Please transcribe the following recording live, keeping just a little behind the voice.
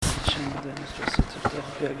Okay,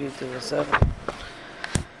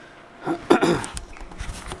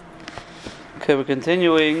 we're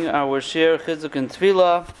continuing our Shir Chizuk and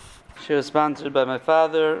Tefillah. Shir is sponsored by my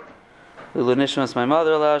father, Lilu Nishmas, my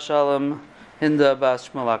mother, Allah Shalom, Hinda Bas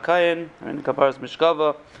Shmuel HaKayin, in Kaparas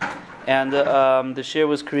Mishkava. And the Shir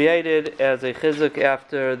was created as a Chizuk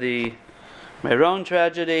after the Meron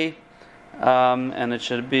tragedy, and it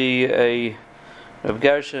should be a Rav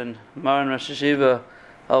Gershon, Maran Rosh Hashiva,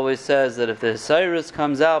 always says that if the Cyrus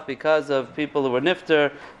comes out because of people who were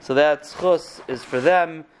nifter, so that schus is for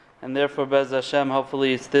them, and therefore Bez Hashem,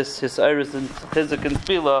 hopefully it's this his Cyrus and Chizuk and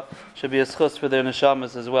Tefillah should be a schus for their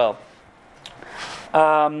neshamas as well.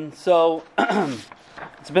 So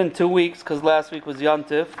it's been 2 weeks because last week was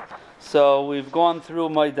Yontif. So we've gone through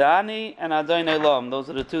Moidani and Adonai Olam. Those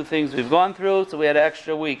are the two things we've gone through. So we had an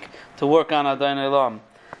extra week to work on Adonai Olam.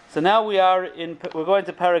 So now we're going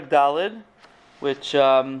to Perek Daled, which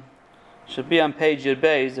should be on page Yud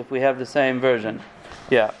Beis if we have the same version.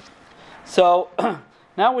 Yeah. So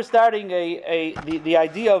now we're starting the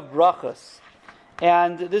idea of brachas,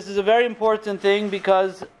 and this is a very important thing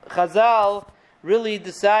because Chazal really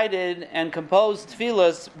decided and composed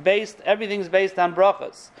tefillas everything's based on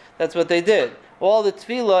brachas. That's what they did. All the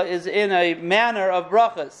tefillah is in a manner of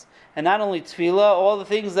brachas. And not only tefillah, all the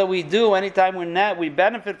things that we do anytime we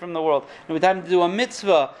benefit from the world. Every time we do a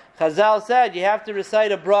mitzvah, Chazal said you have to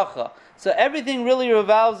recite a bracha. So everything really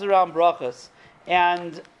revolves around brachas.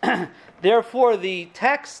 And therefore the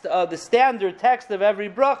text, the standard text of every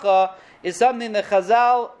bracha is something that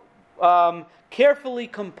Chazal carefully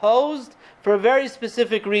composed for very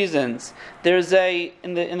specific reasons. There's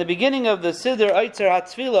in the beginning of the Siddur Eitzer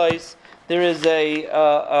HaTfilos, there is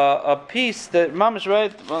a piece that Mamash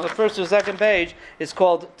wrote on the first or second page. It's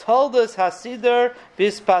called Toldos HaSiddur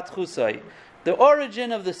Bispatchusai, the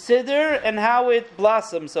origin of the Siddur and how it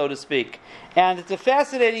blossomed, so to speak. And it's a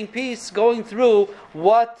fascinating piece going through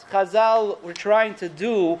what Chazal were trying to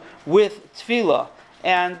do with Tefillah.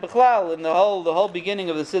 And B'chlal, in the whole beginning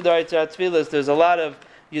of the Siddur Eitzer HaTfilos, there's a lot of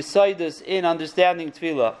Yesodus in understanding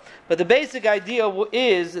Tefillah. But the basic idea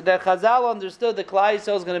is that Chazal understood that Klal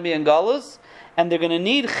Yisrael is going to be in Galus, and they're going to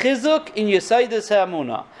need Chizuk in Yesodus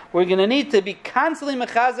HaEmunah. We're going to need to be constantly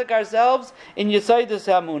mechazik ourselves in Yesodus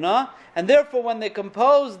HaEmunah, and therefore when they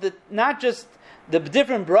compose not just the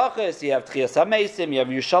different brachas, you have Tchias HaMeisim, you have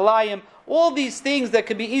Yerushalayim, all these things that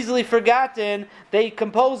could be easily forgotten, they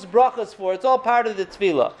compose brachas for. It's all part of the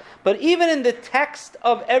tefillah. But even in the text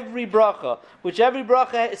of every bracha, which every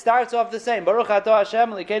bracha starts off the same, Baruch Atah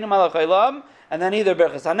Hashem Elokeinu Melech Haolam, and then either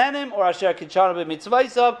Berchas Hanenim or Asher Kitshanu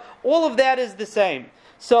B'Mitzvaysav, all of that is the same.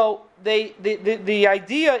 So the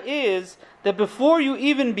idea is that before you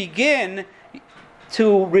even begin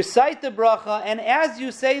to recite the bracha, and as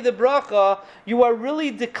you say the bracha, you are really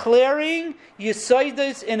declaring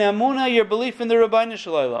Yesodus in Emunah, your belief in the Rabbeinu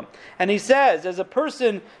Shalom. And he says, as a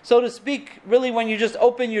person, so to speak, really when you just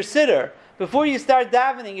open your siddur, before you start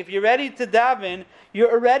davening, if you're ready to daven,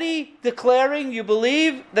 you're already declaring you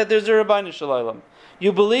believe that there's a Rabbeinu Shalom.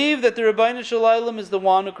 You believe that the Rabbeinu Shalom is the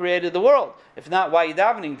one who created the world. If not, why are you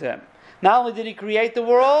davening to him? Not only did he create the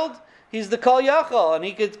world, he's the Kol Yachal, and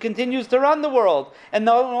he continues to run the world, and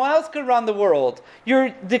no one else can run the world. You're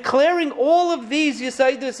declaring all of these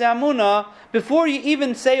Yesodus HaEmunah before you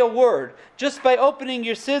even say a word, just by opening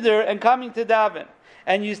your siddur and coming to daven.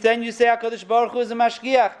 And then you say HaKadosh Baruch Hu is a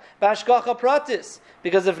Mashgiach, B'Hashgacha Pratis.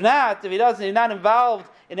 Because if not, if he's not involved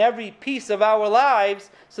in every piece of our lives,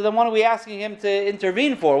 so then what are we asking him to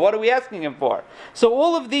intervene for? What are we asking him for? So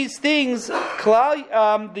all of these things, the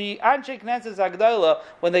Anshe Knesset Agdola,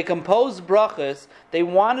 when they composed brachas, they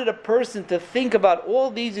wanted a person to think about all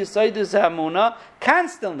these Yesodus HaEmunah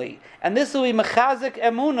constantly. And this will be mechazik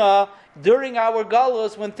emunah during our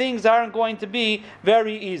galus when things aren't going to be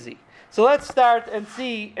very easy. So let's start and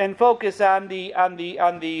see and focus on the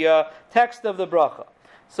text of the bracha.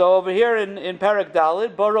 So over here in Perek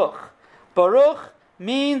Daled, Baruch. Baruch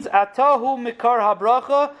means Atahu Mikar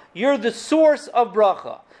HaBracha, you're the source of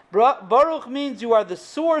bracha. Baruch means you are the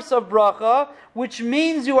source of bracha, which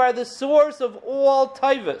means you are the source of all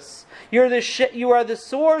taivas. You are the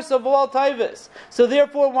source of all taivas. So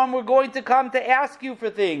therefore, when we're going to come to ask you for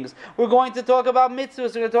things, we're going to talk about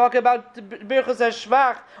mitzvahs, we're going to talk about birchas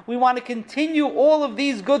hashvach, we want to continue all of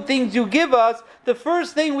these good things you give us, the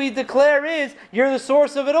first thing we declare is, you're the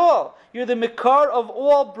source of it all. You're the mikar of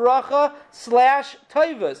all bracha /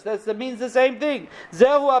 taivas. That means the same thing.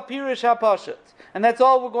 Zehu apirish hapashat. And that's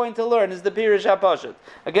all we're going to learn is the Pirish HaPashat.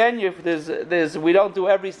 Again, we don't do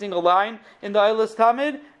every single line in the Eilis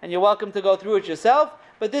Tamid, and you're welcome to go through it yourself.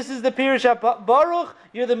 But this is the Pirish HaPashat. Baruch,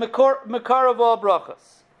 you're the Makar of all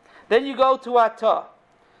brachas. Then you go to Atah.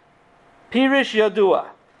 Pirish Yodua.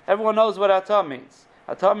 Everyone knows what Atah means.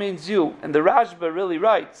 Atah means you. And the Rashba really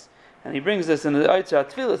writes, and he brings this in the Eitzar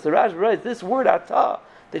Tfilis, the Rashba writes, this word Atah,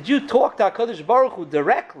 that you talk to HaKadosh Baruch Hu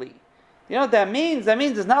directly. You know what that means? That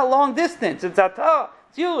means it's not long distance. It's Atah.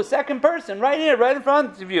 It's you, a second person, right here, right in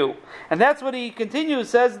front of you. And that's what he continues,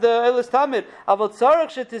 says the Eilis Tamid, Avot Tzarech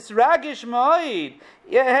shetisragish ma'id.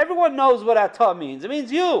 Yeah, everyone knows what Atah means. It means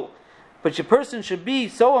you. But your person should be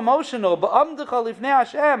so emotional. Ba'amdecha lifnei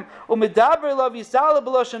Hashem, u'medaber lav yisala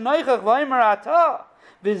b'loshen noichach v'aymer Atah.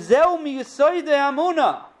 V'zeu mi yisoidei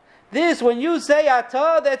amuna. This, when you say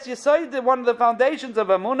Atah, that's Yisoid, one of the foundations of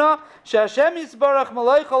Amunah. She'Hashem Yisbarach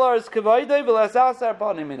Malay Chalar Skivaydei V'lasasar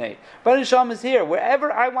Paniminei. Baruch Shem is here.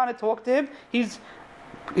 Wherever I want to talk to him, he's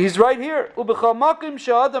right here. U'b'chal makim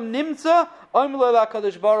she'adam nimtza oimlei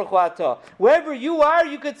la'kadosh baruch hu Atah. Wherever you are,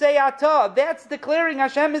 you could say Atah. That's declaring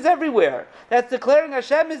Hashem is everywhere. That's declaring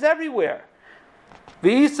Hashem is everywhere.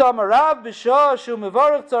 V'yisa marav b'shah shu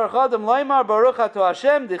mevarach tzarech adam laimar baruch ato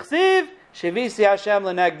Hashem dichsiv Shivisi Hashem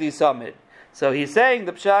lenegdi samid. So he's saying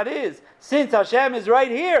the pshat is, since Hashem is right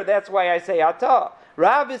here, that's why I say Atah.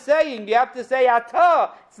 Rav is saying you have to say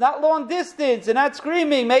Atah. It's not long distance. You're not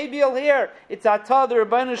screaming. Maybe you'll hear. It's Atah. The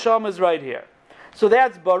Rebbeinu Shalom is right here. So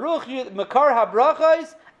that's Baruch Makar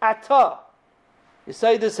Habrachos Atah. You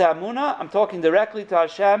say this Hamuna. I'm talking directly to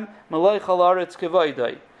Hashem. Malay Chalaretz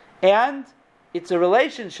Kevaydai. And it's a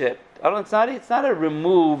relationship. It's not a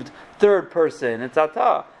removed third person. It's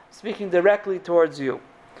Atah. Speaking directly towards you.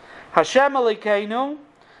 Hashem Elokeinu.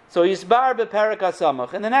 So Yisbar bePerak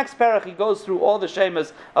HaSamach. In the next parak, he goes through all the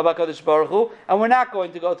shemas of HaKadosh Baruch Hu, and we're not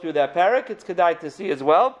going to go through that parak. It's kedai to see as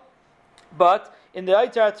well. But in the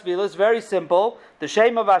Eitzar Tefillah, it's very simple. The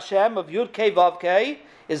shem of Hashem of Yud Kei Vav Kei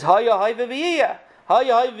is Haya Hay V'Viyah.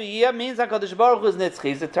 Haya Hay V'Viyah means HaKadosh Baruch Hu is Nitzchi.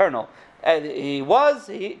 He's eternal. And he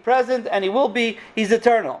present, and he will be. He's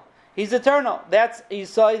eternal. He's eternal. That's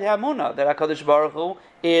Yisod Hamuna, that HaKadosh Baruch Hu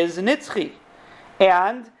is Nitzchi.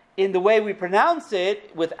 And in the way we pronounce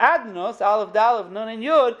it, with Adnos, Aleph, Dalef, Nun, and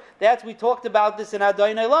Yud, that's, we talked about this in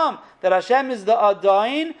Adain Elam, that Hashem is the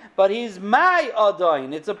Adain, but He's my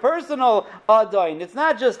Adain. It's a personal Adain. It's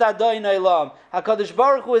not just Adain Elam. HaKadosh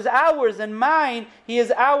Baruch Hu is ours and mine. He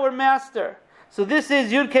is our master. So this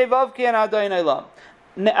is Yud Kei Vav Kei and Adain Elam.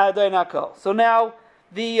 Adain Akol. So now,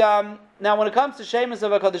 now when it comes to Shemus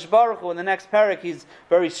of HaKadosh Baruch Hu, in the next parak, he's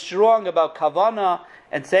very strong about Kavanah,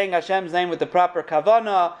 and saying Hashem's name with the proper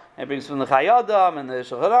Kavanah, and it brings from the Chayadam, and the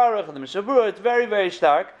Shulchan Aruch, and the Mishabura. It's very, very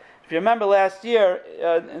stark. If you remember last year,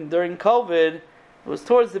 during COVID, it was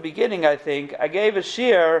towards the beginning, I think, I gave a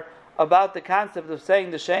shir about the concept of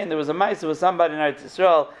saying the Shem. There was a mice, there was somebody in Eretz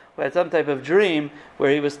Yisrael who had some type of dream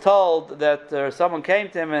where he was told that someone came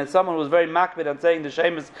to him and someone was very makbid on saying the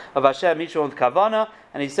Shemus of Hashem, each one with Kavanah,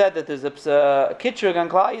 and he said that there's a kitrug on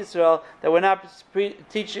Klal Yisrael that we're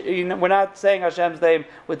not saying Hashem's name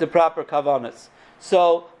with the proper Kavanahs.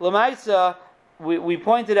 So Lamaisa, we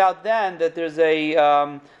pointed out then that there's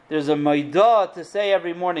a Maidah to say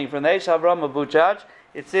every morning from the Eish Avram of Buchach.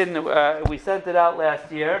 It's in. We sent it out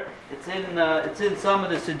last year. It's in some of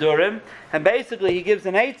the Sidurim, and basically he gives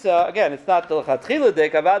an eitzah. Again, it's not the Lechatchila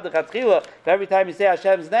dik about the Lechatchila. Every time you say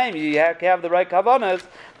Hashem's name, you have the right kavanas.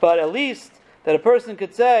 But at least that a person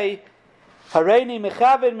could say, Hareini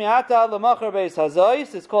mechaven mi'ata l'machar beis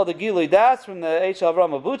hazois. It's called the Gilui Das from the Eish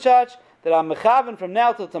Avram Avuchach. That I'm mechaven from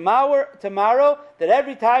now till tomorrow. That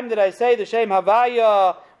every time that I say the Shem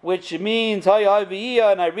Havaya, which means Hayah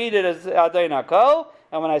V'iyah, and I read it as Adain Akol.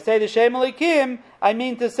 And when I say the Shem Elikim, I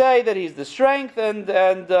mean to say that He's the strength and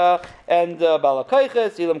Balakayches,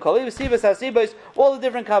 Ilam Kaliv, Sivas Hasibas, all the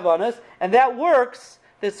different kavanas, and that works.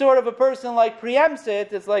 That sort of a person like preempts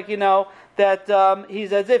it. It's like, that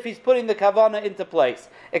he's as if he's putting the kavana into place,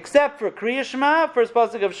 except for Kriya Shema, first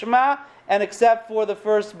pasuk of Shema, and except for the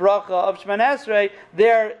first bracha of Shemana Esrei,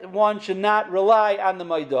 there one should not rely on the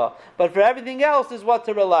Maidah. But for everything else is what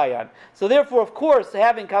to rely on. So therefore, of course,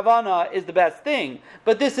 having Kavanah is the best thing.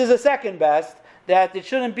 But this is a second best, that it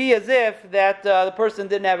shouldn't be as if that the person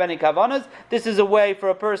didn't have any Kavanahs. This is a way for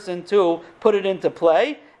a person to put it into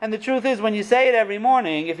play. And the truth is, when you say it every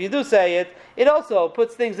morning, if you do say it, it also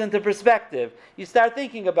puts things into perspective. You start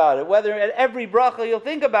thinking about it. Whether at every bracha you'll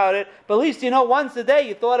think about it, but at least once a day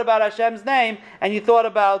you thought about Hashem's name, and you thought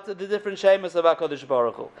about the different shemas of HaKadosh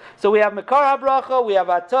Baruch Hu. So we have Makar HaBracha, we have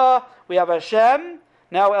Atah, we have Hashem,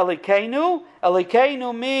 now Elokeinu.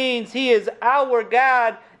 Elokeinu means He is our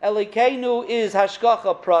God. Elokeinu is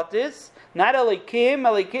Hashgacha Pratis, not Elikim.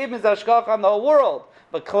 Elikim is Hashgacha on the whole world.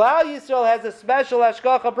 but Klal Yisrael has a special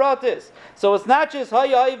Hashgacha Pratis. So it's not just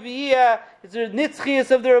Hayah V'yiyah, it's the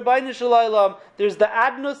Nitzchias of the Rabbeinu Shalom. There's the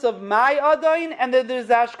Adnus of my Adain, and then there's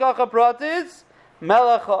the Hashgacha Pratis,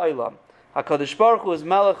 Melech HaOlam. HaKadosh Baruch Hu is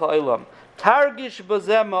Melech HaOlam. Targish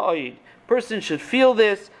Bazeh Ma'ayid. Person should feel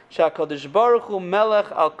this, Shakadosh Baruch Hu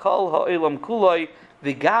Melech Al Kol HaOlam Kuloi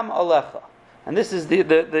V'gam Alecha. And this is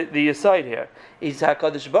the aside here. Is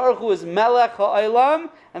HaKadosh Baruch Hu is Melech HaOlam,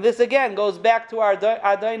 and this again goes back to our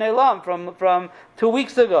Adain Olam from 2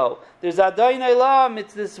 weeks ago. There's Adain Olam,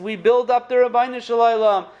 it's this, we build up the Rabbeinu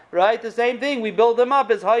Shalom, right? The same thing, we build them up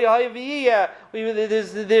as Hayah V'yiyah.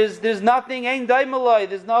 There's nothing, Ein Daimalai,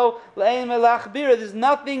 there's no Ein Melachbira, there's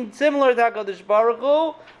nothing similar to HaKadosh Baruch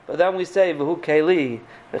Hu, but then we say, V'hu Keli,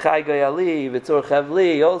 V'chai Goyali, V'tzur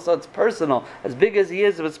Chavli, also it's personal. As big as he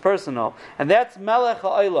is, it's personal. And that's Melech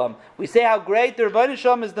HaOlam. We say how great the Rabbeinu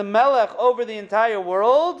Shalom is the Melech over the entire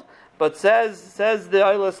world, but says the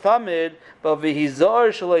Eilas Tamid, but v'hizor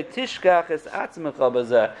shaloi tishkach es atzmecha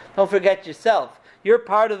bazeh. Don't forget yourself. You're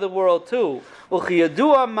part of the world too.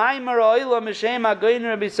 Uchiyadua maimer oila m'shem hagoyin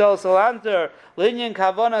Rabbi Yisrael Salanter linyan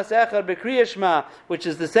kavonas echad b'kriyashma, which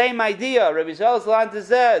is the same idea. Rabbi Yisrael Salanter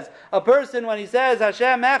says a person when he says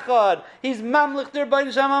Hashem echad, he's mamlich der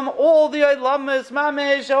Rabbeinu Shalom, all the oilamas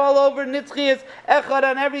mamish all over nitzchias echad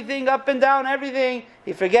and everything up and down everything.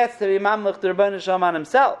 He forgets to be mamlich der Rabbeinu Shalom on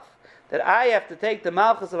himself. That I have to take the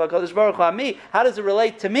Malchus of HaKadosh Baruch Hu on me. How does it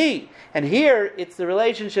relate to me? And here, it's the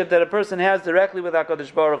relationship that a person has directly with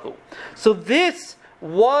HaKadosh Baruch Hu. So this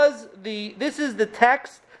is the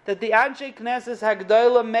text that the Anshe Knesses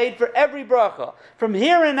Hagdolah made for every bracha. From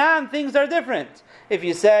here and on, things are different. If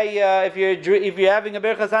you say, if you're having a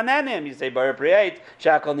Berchas Hananim, you say Bar Priet,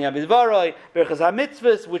 Shakol Niabizvaroi, Berchas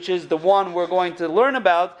HaMitzvahs, which is the one we're going to learn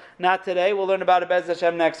about. Not today, we'll learn about it Bez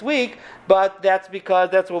Hashem next week, but that's because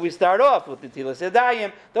that's what we start off with, the Tilas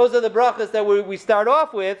Yadayim. Those are the brachas that we start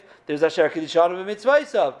off with. There's Asher Kiddushanim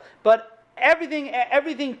V'Mitzvaysav. But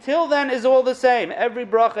everything till then is all the same. Every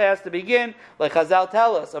bracha has to begin, like Chazal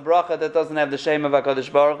tell us, a bracha that doesn't have the Shem of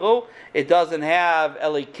HaKadosh Baruch Hu, it doesn't have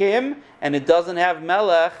Elikim, and it doesn't have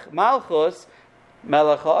Melech, Malchus,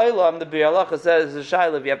 Melech HaOlam. The Bir Halacha says it's a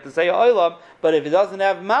shayla, you have to say HaOlam, but if it doesn't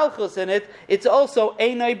have Malchus in it, it's also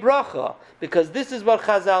Einai Bracha, because this is what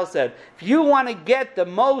Chazal said. If you want to get the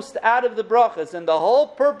most out of the brachas, and the whole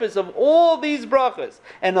purpose of all these brachas,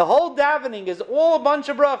 and the whole davening is all a bunch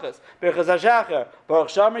of brachas, Berchas HaShachar, Baruch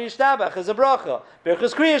Shamar Yishtabach is a bracha,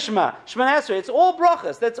 Berchas Kriya Shema, Shemon Esrei, it's all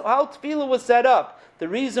brachas. That's how Tefillah was set up. The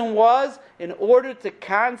reason was in order to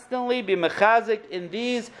constantly be mechazik in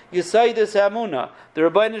these Yesaidas Hamunah. The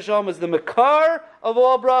Rabbeinu Shalom is the Makar of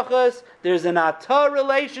all brachas. There's an Atah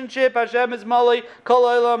relationship. Hashem is Malay, Kol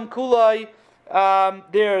Olam Kulai.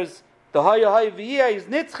 There's the Hayah V'yiyah is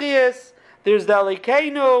Nitzchias. There's the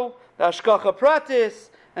Alikeinu, the Hashgacha Pratis,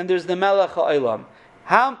 and there's the Melech HaOlam.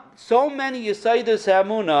 How so many Yesaidas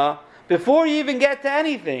Hamunah, before you even get to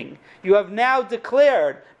anything, you have now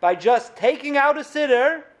declared by just taking out a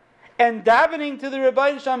siddur and davening to the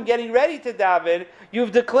Rabbeinu Shalom, getting ready to daven,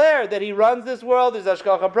 you've declared that he runs this world, there's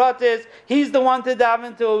Hashgacha Pratis, he's the one to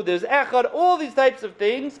daven to, there's Echad, all these types of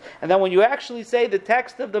things. And then when you actually say the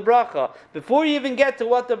text of the bracha, before you even get to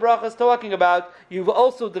what the bracha is talking about, you've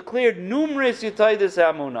also declared numerous Yitaidas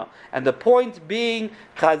Hamunah. And the point being,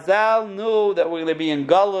 Chazal knew that we're going to be in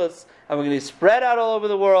Galus, and we're going to be spread out all over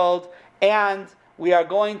the world, and we are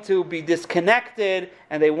going to be disconnected,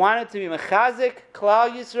 and they wanted to be mechazik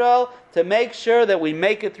Klal Yisrael to make sure that we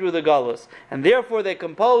make it through the Galus. And therefore they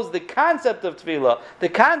composed the concept of Tefillah, the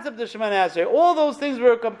concept of Shemana Esrei. All those things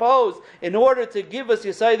were composed in order to give us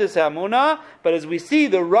Yesaidas Hamunah. But as we see,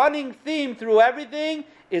 the running theme through everything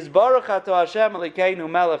is Baruch Atah Hashem Elokeinu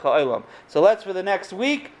Melech HaOlam. So let's, for the next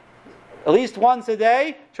week, at least once a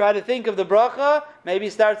day, try to think of the bracha. Maybe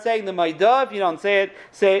start saying the Maidah. If you don't say it,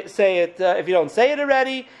 say it. If you don't say it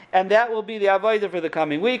already, and that will be the avodah for the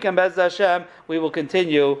coming week. And Bez Hashem, we will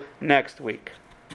continue next week.